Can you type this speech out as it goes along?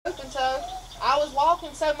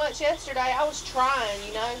talking so much yesterday. I was trying,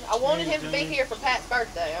 you know. I wanted him to be here for Pat's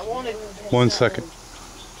birthday. I wanted. 1 second.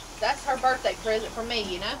 That's her birthday present for me,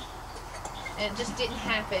 you know. And it just didn't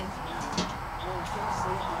happen.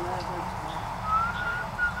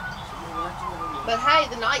 But hey,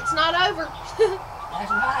 the night's not over.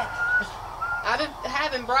 That's right. I've been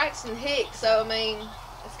having Braxton Hicks, so I mean,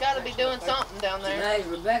 it's got to be doing something down there. Today's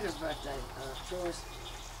Rebecca's birthday, Troy's.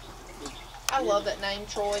 I love that name,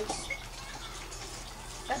 Troy.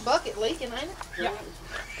 That bucket leaking, ain't it? Yep.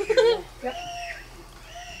 Yep.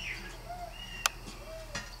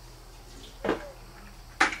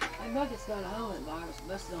 That bucket's got a hole in it, virus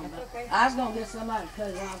busted on it. Okay. I was gonna get somebody to cut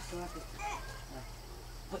it off so I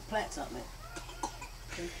could plant something in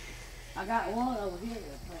it. I got one over here to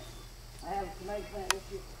plant. I have a tomato plant this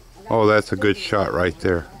year. Oh, that's a good shot right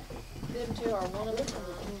there. Them two are one of them.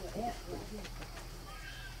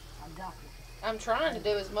 I'm trying to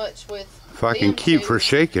do as much with If I can keep for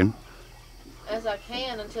shaking. as I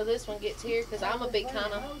can until this one gets here, because I'm gonna be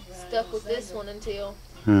kind of stuck with this one until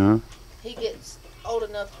Yeah. he gets old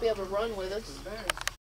enough to be able to run with us.